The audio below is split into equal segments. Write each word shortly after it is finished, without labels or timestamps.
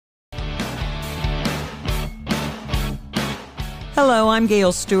Hello, I'm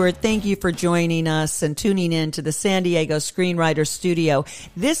Gail Stewart. Thank you for joining us and tuning in to the San Diego Screenwriter Studio.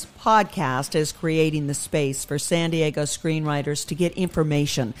 This podcast is creating the space for San Diego screenwriters to get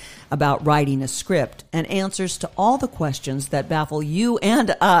information about writing a script and answers to all the questions that baffle you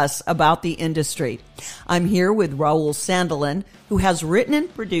and us about the industry. I'm here with Raul Sandelin, who has written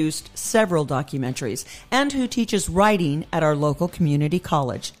and produced several documentaries and who teaches writing at our local community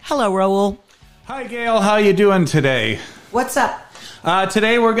college. Hello, Raul. Hi, Gail. How you doing today? What's up?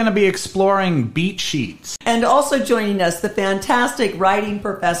 Today we're going to be exploring Beatsheets. And also joining us, the fantastic writing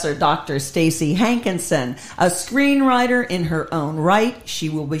professor, Dr. Stacy Hankinson, a screenwriter in her own right. She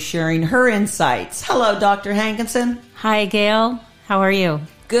will be sharing her insights. Hello, Dr. Hankinson. Hi, Gail. How are you?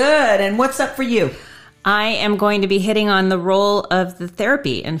 Good. And what's up for you? I am going to be hitting on the role of the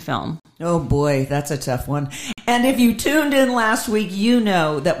therapy in film. Oh boy, that's a tough one. And if you tuned in last week, you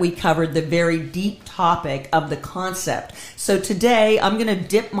know that we covered the very deep topic of the concept. So today I'm going to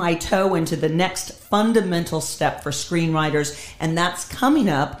dip my toe into the next fundamental step for screenwriters, and that's coming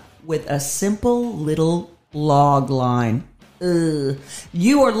up with a simple little log line.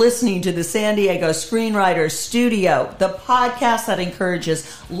 You are listening to the San Diego Screenwriters Studio, the podcast that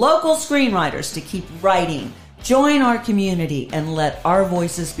encourages local screenwriters to keep writing. Join our community and let our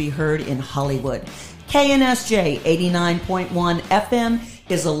voices be heard in Hollywood. KNSJ 89.1 FM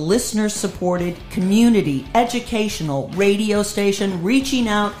is a listener-supported, community, educational radio station reaching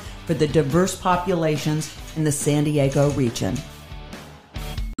out for the diverse populations in the San Diego region.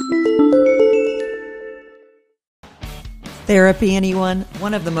 Therapy, anyone?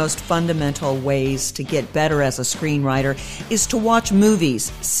 One of the most fundamental ways to get better as a screenwriter is to watch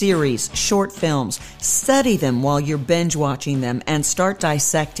movies, series, short films, study them while you're binge watching them, and start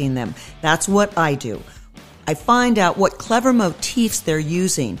dissecting them. That's what I do. I find out what clever motifs they're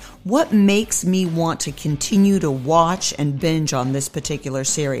using, what makes me want to continue to watch and binge on this particular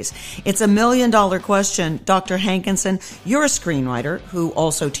series. It's $1 million question. Dr. Hankinson, you're a screenwriter who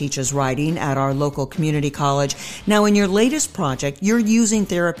also teaches writing at our local community college. Now, in your latest project, you're using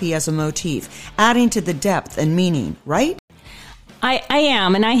therapy as a motif, adding to the depth and meaning, right? I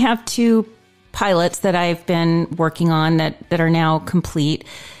am, and I have 2 pilots that I've been working on that are now complete.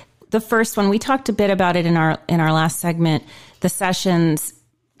 The first one, we talked a bit about it in our last segment. The Sessions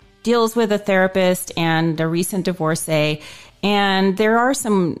deals with a therapist and a recent divorcee, and there are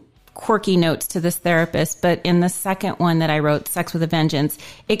some quirky notes to this therapist, but in the second one that I wrote, Sex with a Vengeance,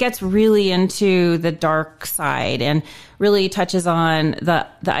 it gets really into the dark side and really touches on the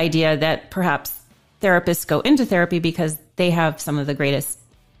idea that perhaps therapists go into therapy because they have some of the greatest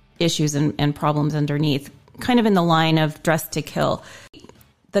issues and problems underneath, kind of in the line of Dressed to Kill.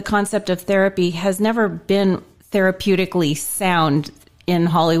 The concept of therapy has never been therapeutically sound in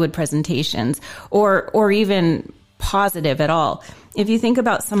Hollywood presentations or even positive at all. If you think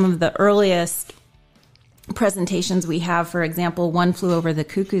about some of the earliest presentations we have, for example, One Flew Over the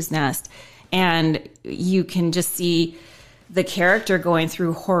Cuckoo's Nest, and you can just see the character going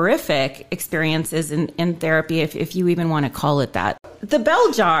through horrific experiences in therapy, if you even want to call it that. The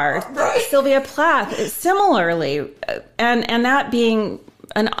Bell Jar, right. Sylvia Plath, similarly, and that being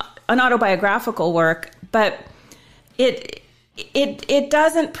an autobiographical work, but it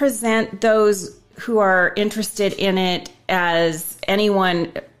doesn't present those who are interested in it as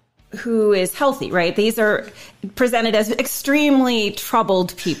anyone who is healthy, right? These are presented as extremely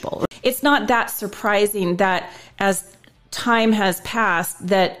troubled people. It's not that surprising that as time has passed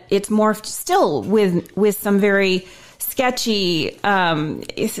that it's morphed still with some very sketchy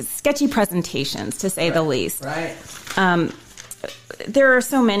presentations, to say the least. Right. There are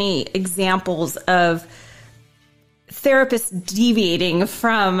so many examples of therapists deviating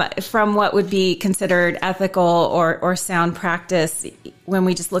from what would be considered ethical or sound practice when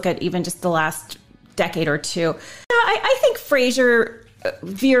we just look at even just the last decade or two. I think Frasier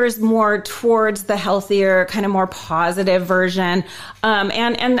veers more towards the healthier, kind of more positive version.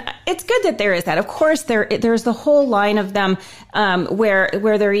 And it's good that there is that. Of course, there's the whole line of them where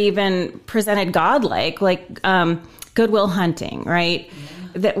they're even presented godlike, like Good Will Hunting, right?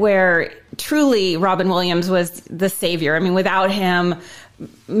 Mm-hmm. That where truly Robin Williams was the savior. I mean, without him,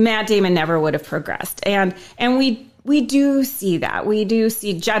 Matt Damon never would have progressed. And we do see that. We do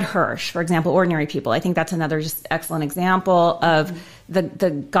see Judd Hirsch, for example, Ordinary People. I think that's another just excellent example of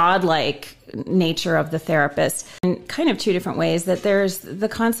the godlike nature of the therapist. In kind of 2 different ways, that there's the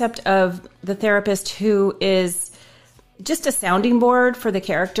concept of the therapist who is just a sounding board for the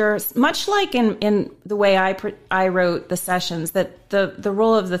character, much like in the way I wrote The Sessions, that the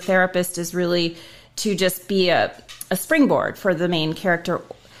role of the therapist is really to just be a springboard for the main character.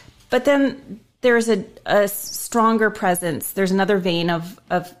 But then there's a stronger presence. There's another vein of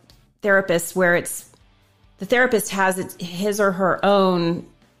therapists where the therapist has his or her own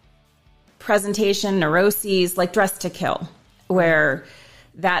presentation, neuroses, like Dress to Kill, where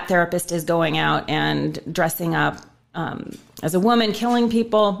that therapist is going out and dressing up as a woman, killing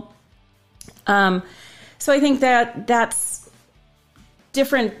people. So I think that's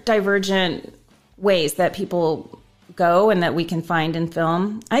different divergent ways that people go and that we can find in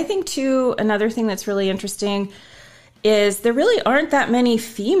film. I think, too, another thing that's really interesting is there really aren't that many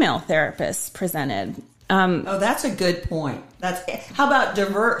female therapists presented. That's a good point. How about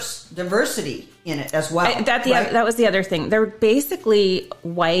diversity in it as well? That was the other thing. They're basically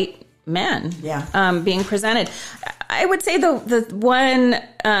white men being presented. I would say the one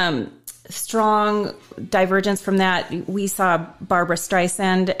strong divergence from that, we saw Barbara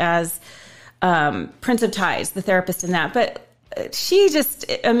Streisand as Prince of Tides, the therapist in that, but she just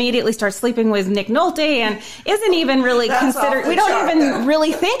immediately starts sleeping with Nick Nolte and isn't even really considered. We don't even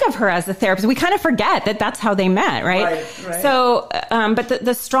really think of her as a therapist. We kind of forget that that's how they met, right? Right. So, but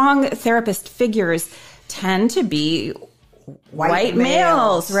the strong therapist figures tend to be white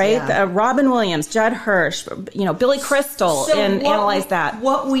males, right? Yeah. Robin Williams, Judd Hirsch, Billy Crystal, and analyze that.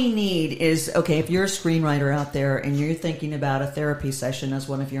 What we need is, okay, if you're a screenwriter out there and you're thinking about a therapy session as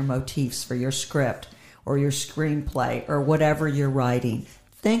one of your motifs for your script or your screenplay or whatever you're writing,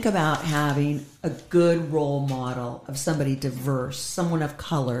 think about having a good role model of somebody diverse, someone of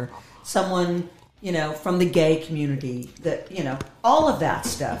color, someone, from the gay community, that, all of that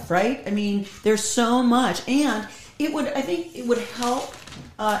stuff, right? I mean, there's so much. And I think it would help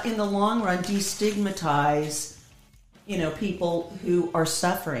in the long run destigmatize, people who are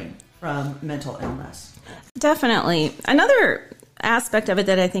suffering from mental illness. Definitely. Another aspect of it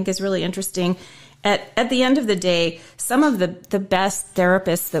that I think is really interesting, at the end of the day, some of the best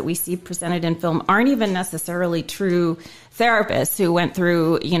therapists that we see presented in film aren't even necessarily true therapists who went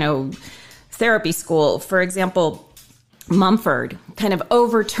through, therapy school. For example, Mumford kind of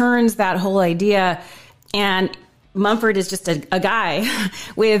overturns that whole idea, and Mumford is just a guy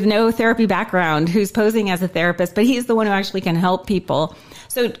with no therapy background who's posing as a therapist, but he's the one who actually can help people.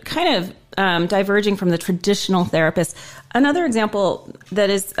 So kind of diverging from the traditional therapist. Another example that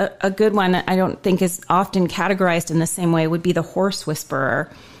is a good one that I don't think is often categorized in the same way would be The Horse Whisperer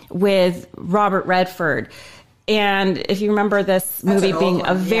with Robert Redford. And if you remember this movie being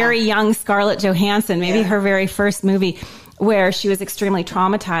a very young Scarlett Johansson, maybe her very first movie, where she was extremely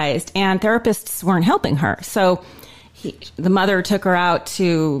traumatized and therapists weren't helping her. So the mother took her out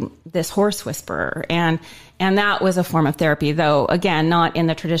to this horse whisperer, and that was a form of therapy, though, again, not in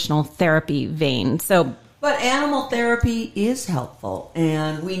the traditional therapy vein. But animal therapy is helpful,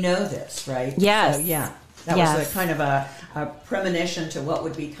 and we know this, right? Yes. So, that was a kind of a premonition to what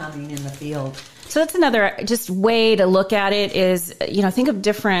would be coming in the field. So that's another just way to look at it is, think of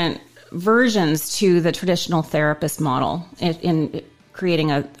different versions to the traditional therapist model in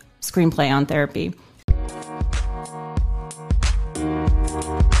creating a screenplay on therapy.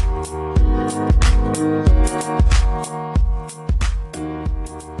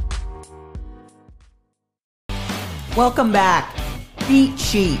 Welcome back. Beat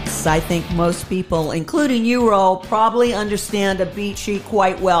sheets. I think most people, including you, Ro, probably understand a beat sheet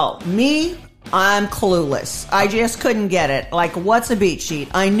quite well. Me, I'm clueless. I just couldn't get it. Like, what's a beat sheet?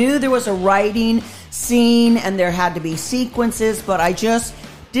 I knew there was a writing scene and there had to be sequences, but I just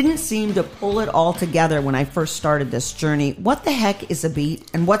didn't seem to pull it all together when I first started this journey. What the heck is a beat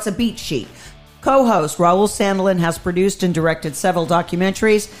and what's a beat sheet? Co-host Raul Sandelin has produced and directed several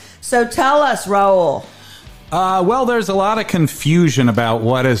documentaries. So tell us, Raul. Well, there's a lot of confusion about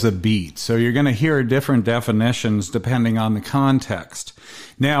what is a beat, so you're going to hear different definitions depending on the context.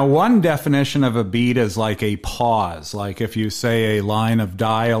 Now, one definition of a beat is like a pause, like if you say a line of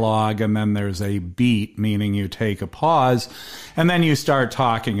dialogue and then there's a beat, meaning you take a pause, and then you start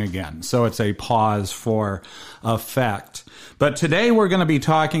talking again. So it's a pause for effect. But today we're going to be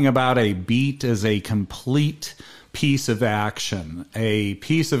talking about a beat as a complete piece of action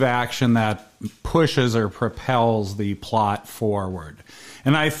that pushes or propels the plot forward.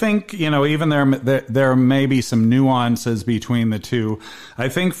 And I think, even there may be some nuances between the two. I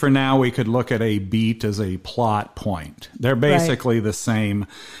think for now we could look at a beat as a plot point. They're basically the same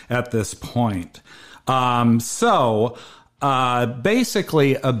at this point.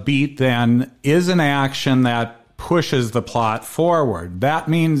 Basically a beat then is an action that pushes the plot forward. That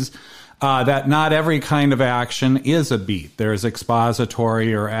means that not every kind of action is a beat. There's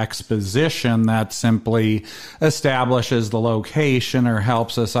expository or exposition that simply establishes the location or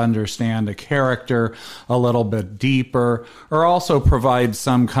helps us understand a character a little bit deeper, or also provides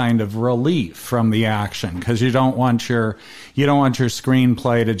some kind of relief from the action, because you don't want your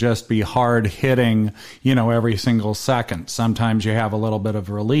screenplay to just be hard hitting, every single second. Sometimes you have a little bit of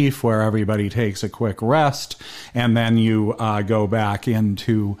relief where everybody takes a quick rest, and then you go back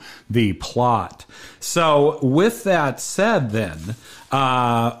into the plot. So with that said, then,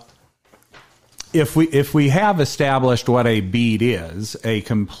 if we have established what a beat is, a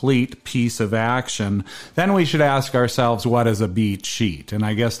complete piece of action, then we should ask ourselves, what is a beat sheet? And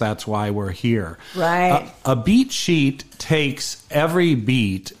I guess that's why we're here. Right. A beat sheet takes every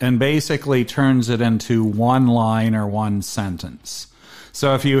beat and basically turns it into one line or one sentence.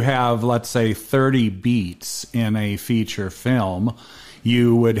 So if you have, let's say, 30 beats in a feature film,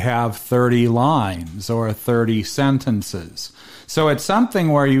 you would have 30 lines or 30 sentences. So it's something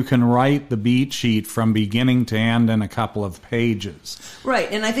where you can write the beat sheet from beginning to end in a couple of pages. Right,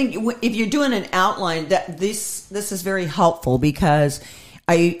 and I think if you're doing an outline, that this is very helpful, because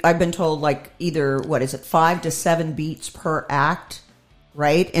I've been told either 5 to 7 beats per act,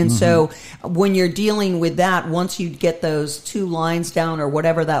 right? And so when you're dealing with that, once you get those 2 lines down, or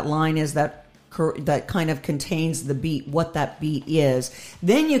whatever that line is that kind of contains the beat, what that beat is,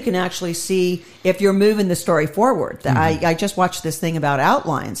 then you can actually see if you're moving the story forward. I just watched this thing about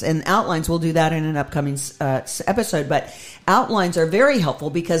outlines, and outlines, we'll do that in an upcoming episode, but outlines are very helpful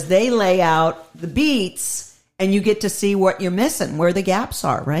because they lay out the beats and you get to see what you're missing, where the gaps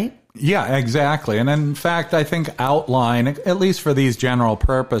are, right? Yeah, exactly. And in fact, I think outline, at least for these general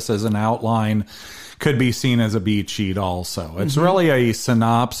purposes, an outline could be seen as a beat sheet also. It's really a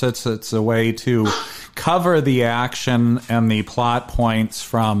synopsis. It's a way to cover the action and the plot points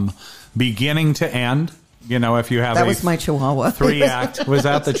from beginning to end. If you have that was my Chihuahua. 3-act. Was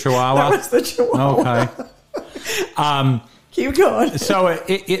that the Chihuahua? That was the Chihuahua. Okay. Keep going. So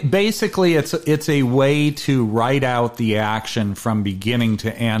it basically, it's a way to write out the action from beginning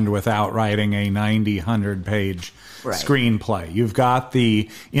to end without writing a 100 page screenplay. You've got the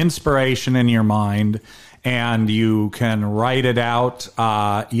inspiration in your mind, and you can write it out,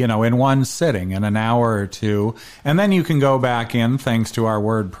 in one sitting, in an hour or two, and then you can go back in, thanks to our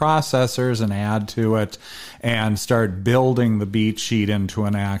word processors, and add to it and start building the beat sheet into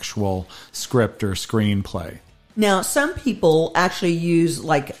an actual script or screenplay. Now, some people actually use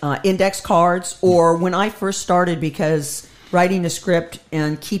index cards, or when I first started, because writing a script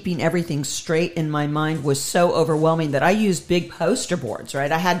and keeping everything straight in my mind was so overwhelming, that I used big poster boards,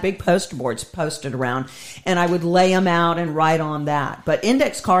 right? I had big poster boards posted around, and I would lay them out and write on that. But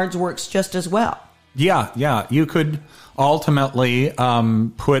index cards works just as well. Yeah. You could ultimately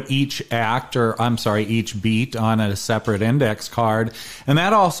put each each beat on a separate index card, and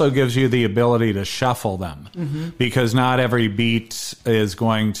that also gives you the ability to shuffle them, because not every beat is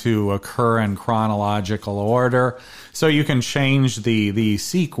going to occur in chronological order. So you can change the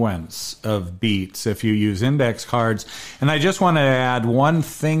sequence of beats if you use index cards. And I just want to add one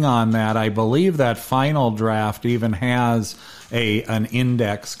thing on that. I believe that Final Draft even has an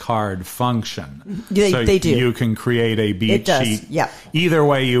index card function. They do. You can create a beat sheet either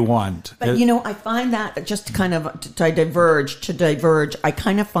way you want. But I find that, just to kind of to diverge, I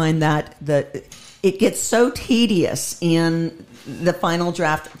kind of find that it gets so tedious in the Final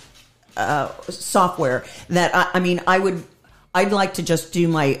Draft software that I'd like to just do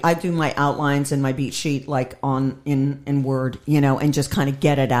my outlines and my beat sheet in Word, and just kind of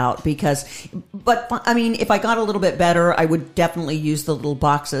get it out, but if I got a little bit better, I would definitely use the little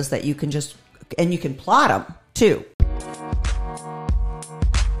boxes that you can and you can plot them too.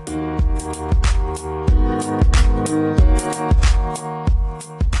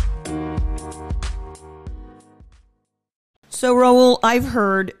 So, Raul, I've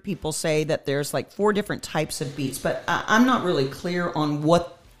heard people say that there's 4 different types of beats, but I'm not really clear on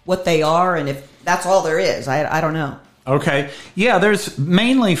what they are, and if that's all there is. I don't know. Okay. Yeah, there's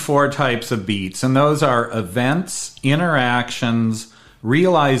mainly 4 types of beats, and those are events, interactions,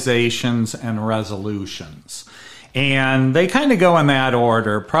 realizations, and resolutions. And they kind of go in that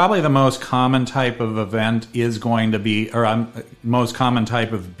order. Probably the most common type of event is going to be, most common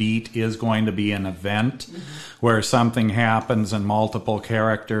type of beat is going to be an event, where something happens and multiple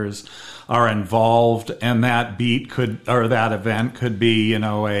characters are involved, and that event could be,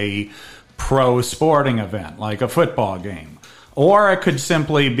 a pro sporting event like a football game, Or it could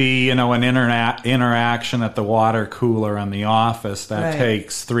simply be, an interaction at the water cooler in the office that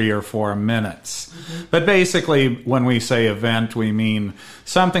takes 3 or 4 minutes. But basically, when we say event, we mean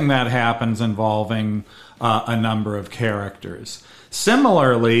something that happens involving a number of characters.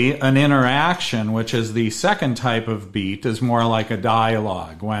 Similarly, an interaction, which is the second type of beat, is more like a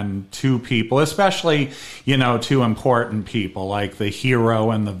dialogue when two people, especially, two important people like the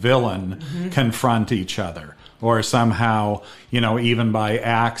hero and the villain, confront each other. Or somehow, even by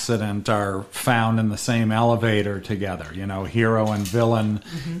accident are found in the same elevator together. Hero and villain,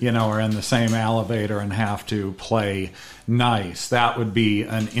 are in the same elevator and have to play nice. That would be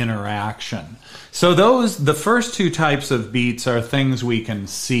an interaction. So the first two types of beats are things we can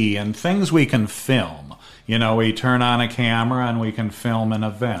see and things we can film. We turn on a camera and we can film an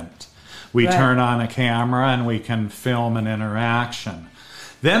event. We turn on a camera and we can film an interaction.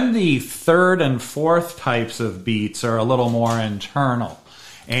 Then the third and fourth types of beats are a little more internal.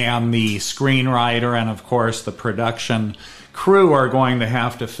 And the screenwriter and, of course, the production crew are going to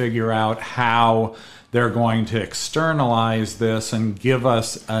have to figure out how they're going to externalize this and give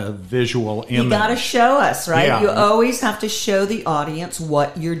us a visual image. You got to show us, right? Yeah. You always have to show the audience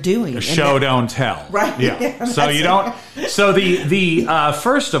what you're doing. Show, don't tell. Right. Yeah. So you don't. So the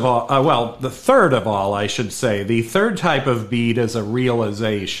first of all, the third of all, I should say, the third type of beat is a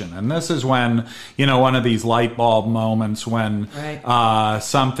realization, and this is when one of these light bulb moments when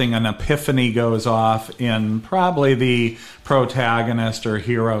an epiphany goes off in probably the protagonist or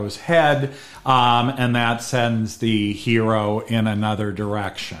hero's head. And that sends the hero in another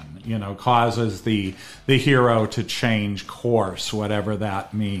direction, causes the hero to change course, whatever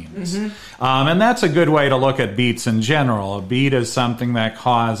that means. And that's a good way to look at beats in general. A beat is something that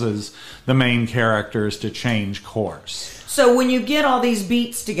causes the main characters to change course. So when you get all these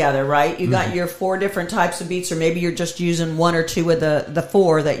beats together, right, you got your 4 different types of beats, or maybe you're just using 1 or 2 of the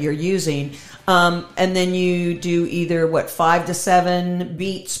 4 that you're using. And then you do either 5 to 7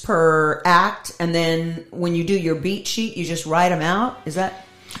 beats per act, and then when you do your beat sheet, you just write them out. Is that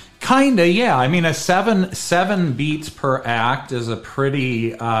kinda? Yeah. I mean, a seven beats per act is a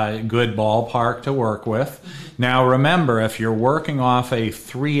pretty good ballpark to work with. Now, remember, if you're working off a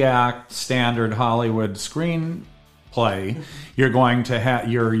 3-act standard Hollywood screenplay, you're going to have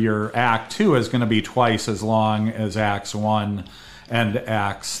your act 2 is going to be twice as long as acts 1 and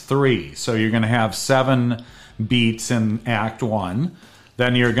acts 3. So you're going to have 7 beats in act 1.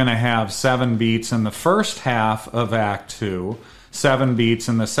 Then you're going to have 7 beats in the first half of act 2, 7 beats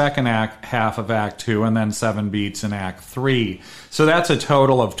in the second half of act 2, and then 7 beats in act 3. So that's a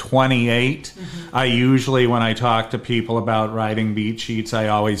total of 28. I usually, when I talk to people about writing beat sheets, I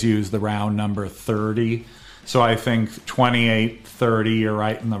always use the round number 30. So I think 28, 30, you're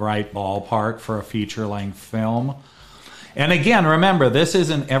right in the right ballpark for a feature-length film. And again, remember, this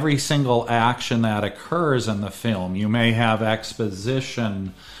isn't every single action that occurs in the film. You may have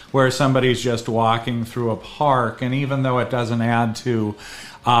exposition where somebody's just walking through a park, and even though it doesn't add to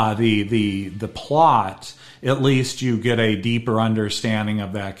the plot, at least you get a deeper understanding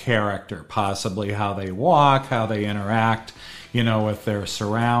of that character, possibly how they walk, how they interact, with their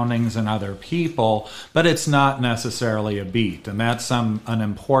surroundings and other people, but it's not necessarily a beat. And that's an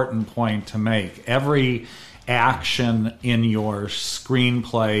important point to make. Every action in your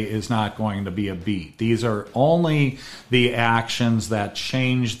screenplay is not going to be a beat. These are only the actions that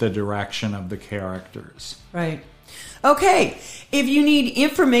change the direction of the characters. Right. Okay. If you need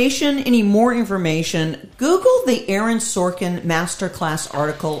information, any more information, Google the Aaron Sorkin Masterclass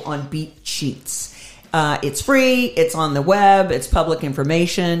article on Beatsheets. It's free. It's on the web. It's public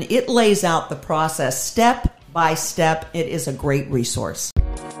information. It lays out the process step by step. It is a great resource.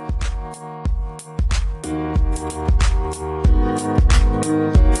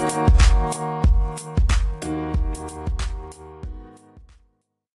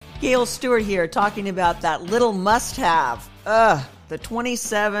 Gail Stewart here, talking about that little must-have. The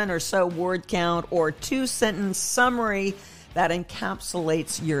 27 or so word count or 2-sentence summary that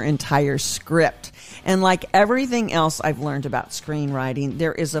encapsulates your entire script. And like everything else I've learned about screenwriting,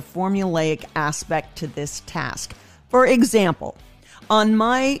 there is a formulaic aspect to this task. For example, on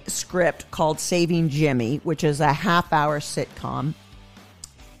my script called Saving Jimmy, which is a half-hour sitcom,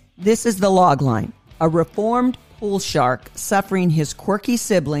 this is the logline. A reformed pool shark suffering his quirky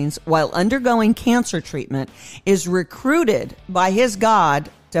siblings while undergoing cancer treatment is recruited by his god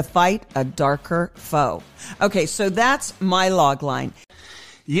to fight a darker foe. Okay, so that's my log line.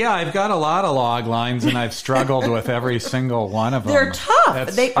 Yeah, I've got a lot of log lines, and I've struggled with every single one of them. They're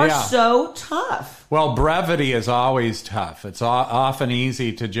tough. They are so tough. Well, brevity is always tough. It's often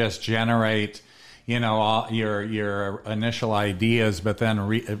easy to just generate, all your initial ideas, but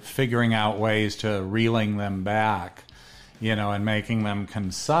then figuring out ways to reeling them back, and making them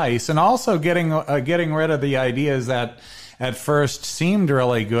concise, and also getting rid of the ideas that at first seemed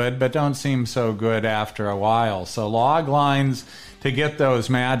really good, but don't seem so good after a while. So log lines, to get those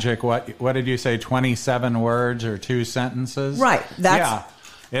magic, what did you say, 27 words or 2 sentences? Right.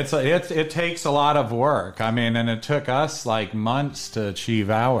 It takes a lot of work. I mean, and it took us like months to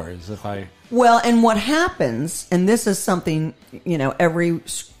achieve ours. Well, and what happens, and this is something, every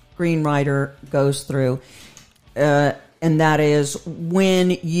screenwriter goes through, and that is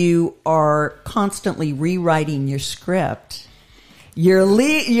when you are constantly rewriting your script, your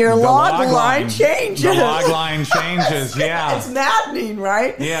log line changes. The log line changes, yeah. It's maddening,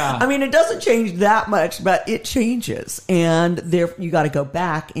 right? Yeah. I mean, it doesn't change that much, but it changes. And there, you got to go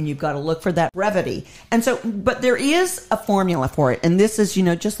back and you've got to look for that brevity. And so, but there is a formula for it. And this is,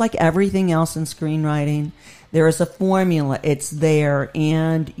 just like everything else in screenwriting, there is a formula. It's there.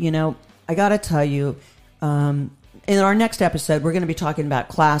 And, I got to tell you, in our next episode, we're going to be talking about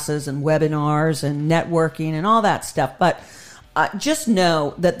classes and webinars and networking and all that stuff. But just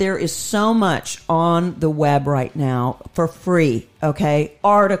know that there is so much on the web right now for free, okay?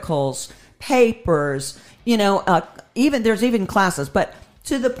 Articles, papers, there's even classes. But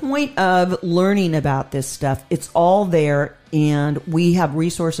to the point of learning about this stuff, it's all there. And we have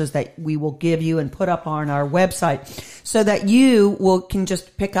resources that we will give you and put up on our website so that you can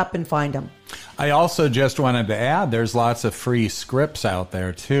just pick up and find them. I also just wanted to add, there's lots of free scripts out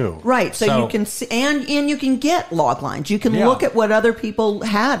there too. Right, so you can see, and you can get log lines. You can look at what other people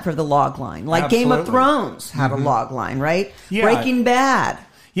had for the log line, like Absolutely. Game of Thrones had a log line, right? Yeah. Breaking Bad.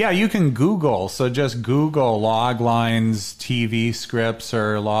 Yeah, you can Google. So just Google log lines, TV scripts,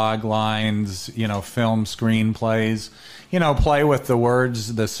 or log lines, film screenplays. Play with the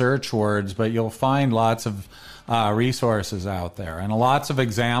words, the search words, but you'll find lots of resources out there and lots of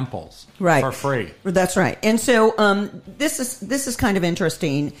examples for free. That's right. And so this is kind of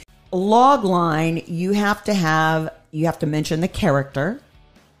interesting. Log line, you have to mention the character.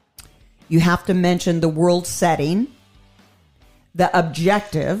 You have to mention the world setting, the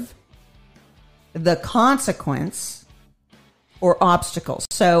objective, the consequence, or obstacles.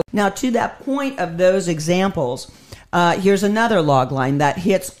 So now to that point of those examples, here's another log line that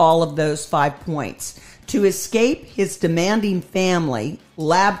hits all of those 5 points. To escape his demanding family,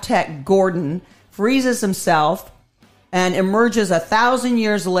 lab tech Gordon freezes himself and emerges 1,000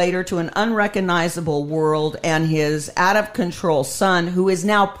 years later to an unrecognizable world and his out-of-control son, who is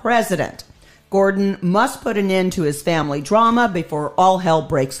now president. Gordon must put an end to his family drama before all hell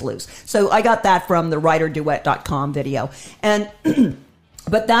breaks loose. So I got that from the writerduet.com video. And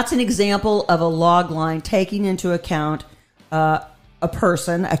but that's an example of a log line taking into account a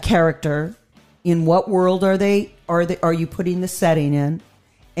person, a character. In what world are you putting the setting in,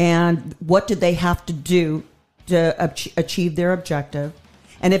 and what did they have to do to achieve their objective?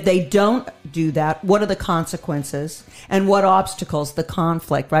 And if they don't do that, what are the consequences? And what obstacles? The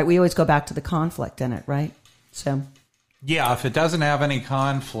conflict, right? We always go back to the conflict in it, right? So, yeah, if it doesn't have any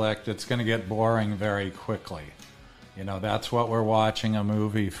conflict, it's going to get boring very quickly. That's what we're watching a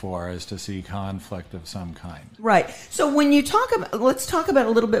movie for, is to see conflict of some kind. Right. So when you let's talk about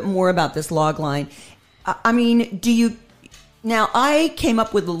a little bit more about this log line. I mean, now I came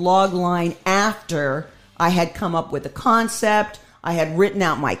up with the log line after I had come up with the concept. I had written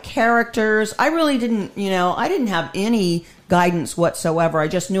out my characters. I really didn't, I didn't have any guidance whatsoever. I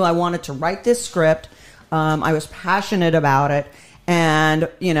just knew I wanted to write this script. I was passionate about it. And,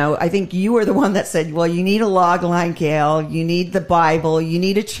 I think you were the one that said, well, you need a log line, Gail. You need the Bible. You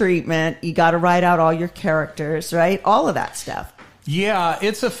need a treatment. You got to write out all your characters, right? All of that stuff. Yeah,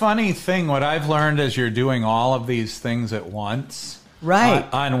 it's a funny thing. What I've learned is you're doing all of these things at once.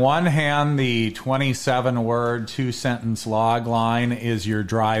 Right. On one hand, the 27-word, 2-sentence log line is your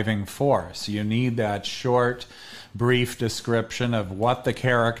driving force. You need that short, brief description of what the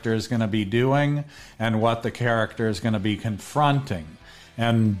character is going to be doing and what the character is going to be confronting.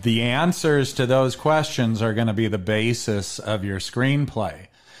 And the answers to those questions are going to be the basis of your screenplay.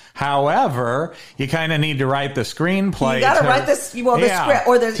 However, you kind of need to write the screenplay. You got to write this, the script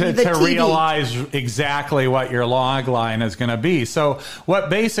or the TV. Realize exactly what your log line is going to be. So, what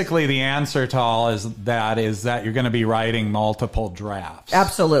basically the answer to all is that you're going to be writing multiple drafts.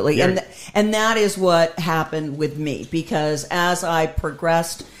 Absolutely, and that is what happened with me, because as I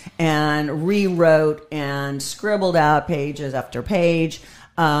progressed and rewrote and scribbled out pages after page,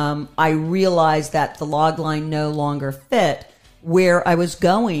 I realized that the log line no longer fit where I was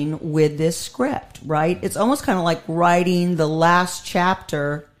going with this script, right? It's almost kind of like writing the last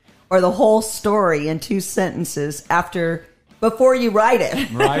chapter or the whole story in 2 sentences before you write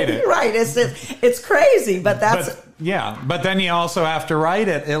it. Write it. Right. It's crazy, but that's... But then you also have to write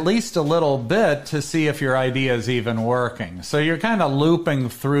it at least a little bit to see if your idea is even working. So you're kind of looping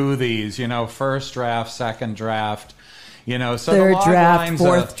through these, first draft, second draft, so third the log draft, lines,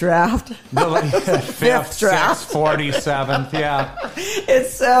 fourth draft, fifth draft, 6th, 47th, yeah.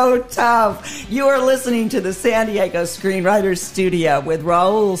 It's so tough. You are listening to the San Diego Screenwriters Studio with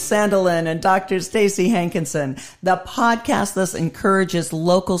Raul Sandelin and Dr. Stacy Hankinson. The podcast thus encourages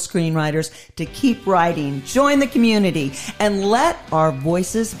local screenwriters to keep writing, join the community, and let our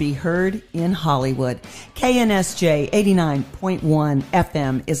voices be heard in Hollywood. KNSJ 89.1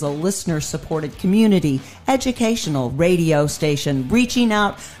 FM is a listener-supported community educational radio station reaching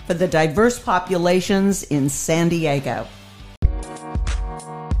out for the diverse populations in San Diego.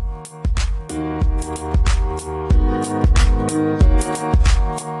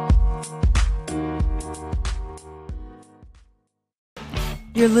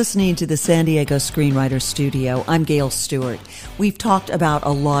 You're listening to the San Diego Screenwriters Studio. I'm Gail Stewart. We've talked about a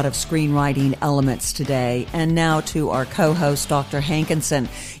lot of screenwriting elements today, and now to our co-host, Dr. Hankinson.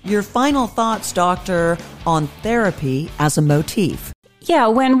 Your final thoughts, Doctor, on therapy as a motif. Yeah,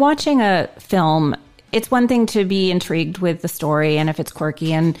 when watching a film, it's one thing to be intrigued with the story and if it's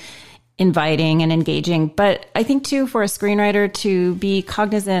quirky and inviting and engaging, but I think too for a screenwriter to be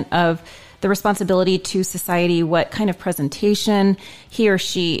cognizant of the responsibility to society, what kind of presentation he or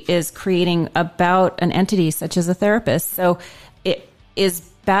she is creating about an entity such as a therapist. So is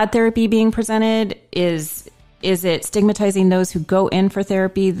bad therapy being presented? Is it stigmatizing those who go in for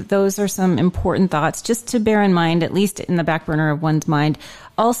therapy? Those are some important thoughts just to bear in mind, at least in the back burner of one's mind.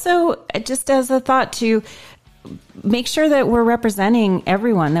 Also, just as a thought to make sure that we're representing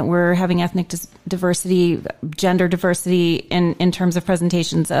everyone, that we're having ethnic diversity, gender diversity in terms of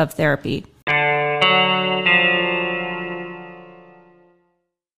presentations of therapy.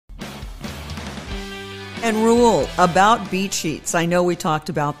 And Raul, about Beatsheets, I know we talked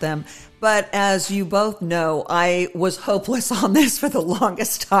about them, but as you both know, I was hopeless on this for the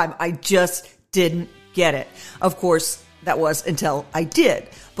longest time. I just didn't get it. Of course, that was until I did.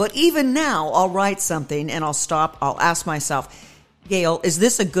 But even now, I'll write something and I'll stop. I'll ask myself, Gail, is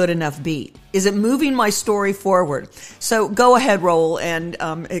this a good enough beat? Is it moving my story forward? So go ahead, Raul, and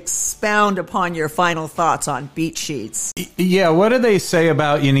expound upon your final thoughts on Beatsheets. Yeah, what do they say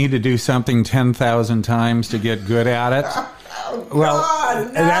about you need to do something 10,000 times to get good at it? Oh,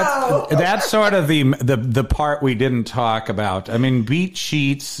 God, no. That's sort of the part we didn't talk about. I mean,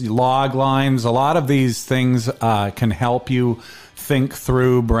 Beatsheets, log lines, a lot of these things can help you think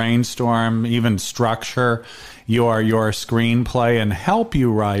through, brainstorm, even structure your screenplay and help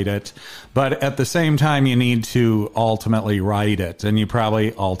you write it. But at the same time, you need to ultimately write it, and you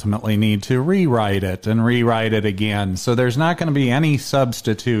probably ultimately need to rewrite it and rewrite it again. So there's not going to be any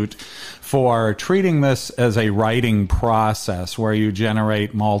substitute for treating this as a writing process where you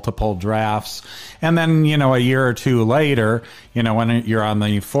generate multiple drafts. And then, a year or two later, when you're on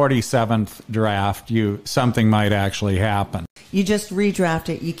the 47th draft, something might actually happen. You just redraft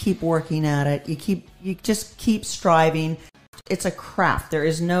it. You keep working at it. You just keep striving. It's a craft. There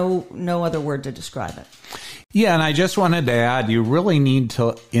is no other word to describe it. Yeah, and I just wanted to add, you really need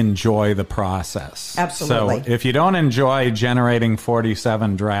to enjoy the process. Absolutely. So if you don't enjoy generating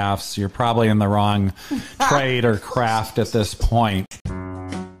 47 drafts, you're probably in the wrong trade or craft at this point.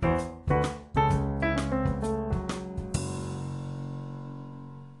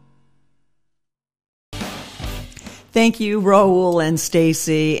 Thank you, Raul and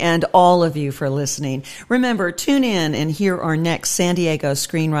Stacy, and all of you for listening. Remember, tune in and hear our next San Diego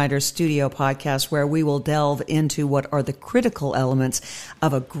Screenwriters Studio podcast, where we will delve into what are the critical elements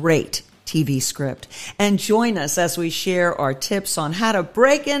of a great TV script. And join us as we share our tips on how to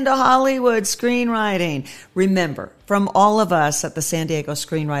break into Hollywood screenwriting. Remember, from all of us at the San Diego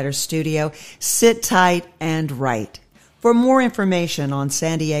Screenwriters Studio, sit tight and write. For more information on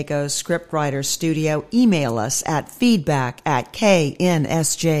San Diego Scriptwriters Studio, email us at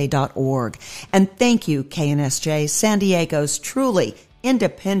feedback@knsj.org. And thank you, KNSJ, San Diego's truly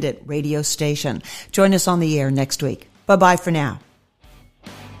independent radio station. Join us on the air next week. Bye-bye for now.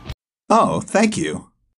 Oh, thank you.